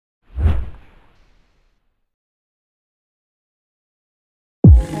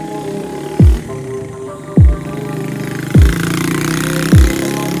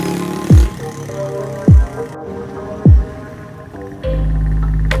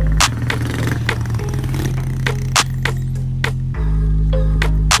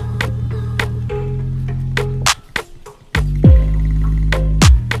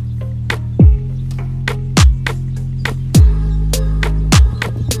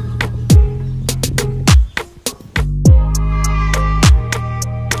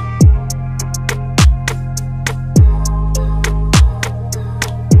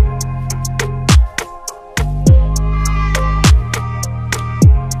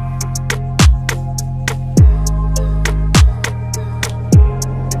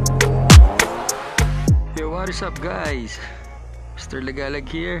What's up guys? Mr. Lagalag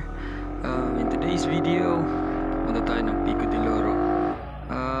here. In today's video, punta tayo ng Pico De Loro.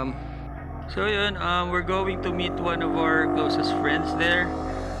 So yun, we're going to meet one of our closest friends there,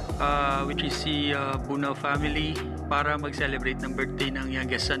 which is si Bunaw family, para mag-celebrate ng birthday ng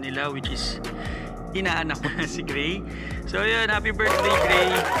youngest son nila, which is inaanak ko na si Gray. So yun, happy birthday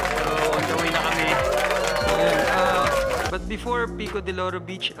Gray. So on the way na kami. So yun, but before Pico De Loro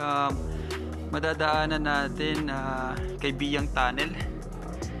Beach, madadaanan natin kay Biyang Tunnel.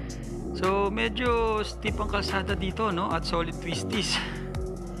 So medyo steep ang kalsada dito, no? At solid twisties.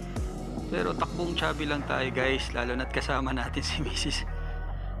 Pero takbong chubby lang tayo guys, lalo na't kasama natin si Mrs.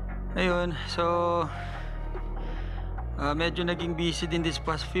 Ayun, so medyo naging busy din this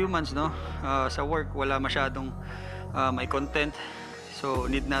past few months, no? Sa work wala masyadong may content. So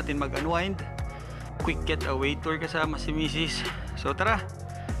need natin mag-unwind. Quick getaway tour kasama si Mrs. So tara,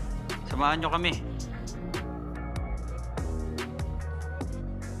 samahan nyo kami.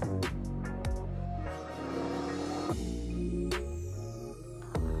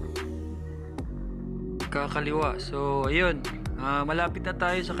 Kakaliwa. So ayun, malapit na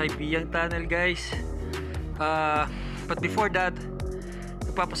tayo sa Biyang Tunnel guys. But before that,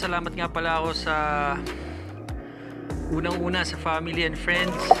 nagpapasalamat nga pala ako sa unang-una sa family and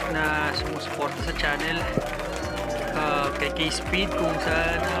friends na sumusuporta sa channel. Kay K-Speed, kung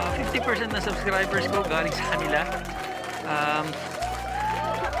saan 50% na subscribers ko galing sa kanila,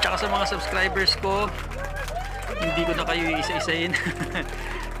 tsaka sa mga subscribers ko, hindi ko na kayo isa-isain.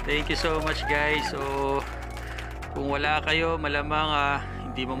 Thank you so much guys. So kung wala kayo, malamang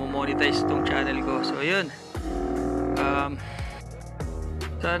hindi mo-monetize itong channel ko. So yun,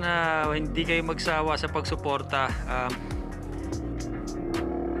 sana hindi kayo magsawa sa pagsuporta.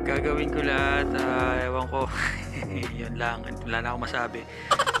 Gagawin ko lahat, ewan ko. Yun lang, wala na akong masabi.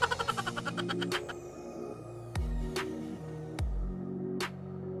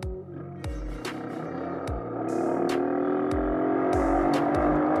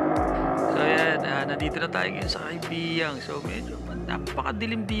 So yan, nandito na tayo ngayon sa Biyang. So medyo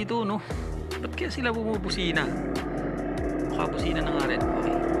napakadilim dito, no? Ba't kaya sila bumubusina? Makabusina na nga rin. Okay.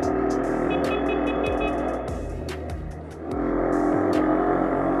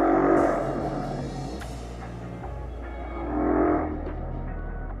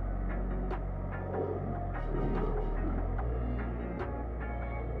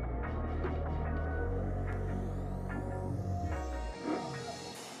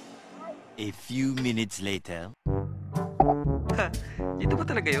 A few minutes later. Dito ba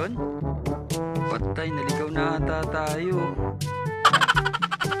talaga yun? Patay, naligaw na ata tayo.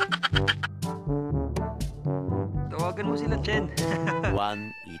 Tawagan mo sila, Chen.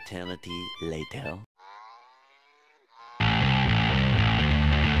 One eternity later.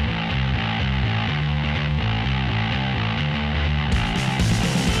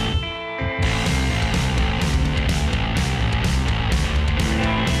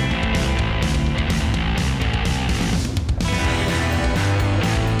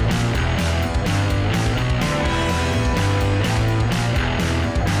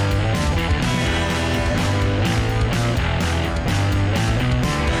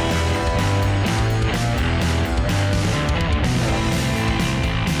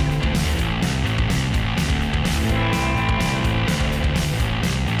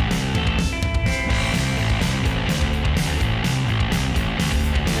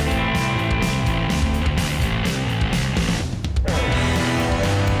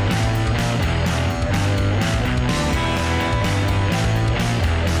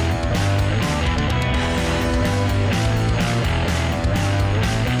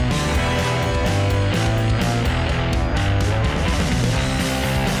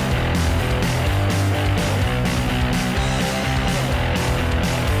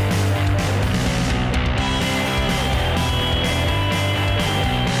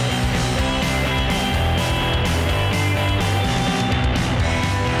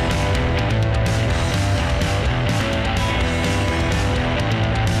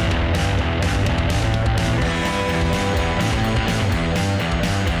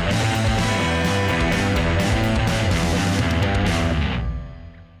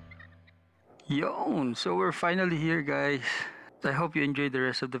 So we're finally here guys. I hope you enjoyed the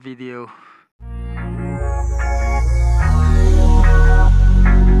rest of the video.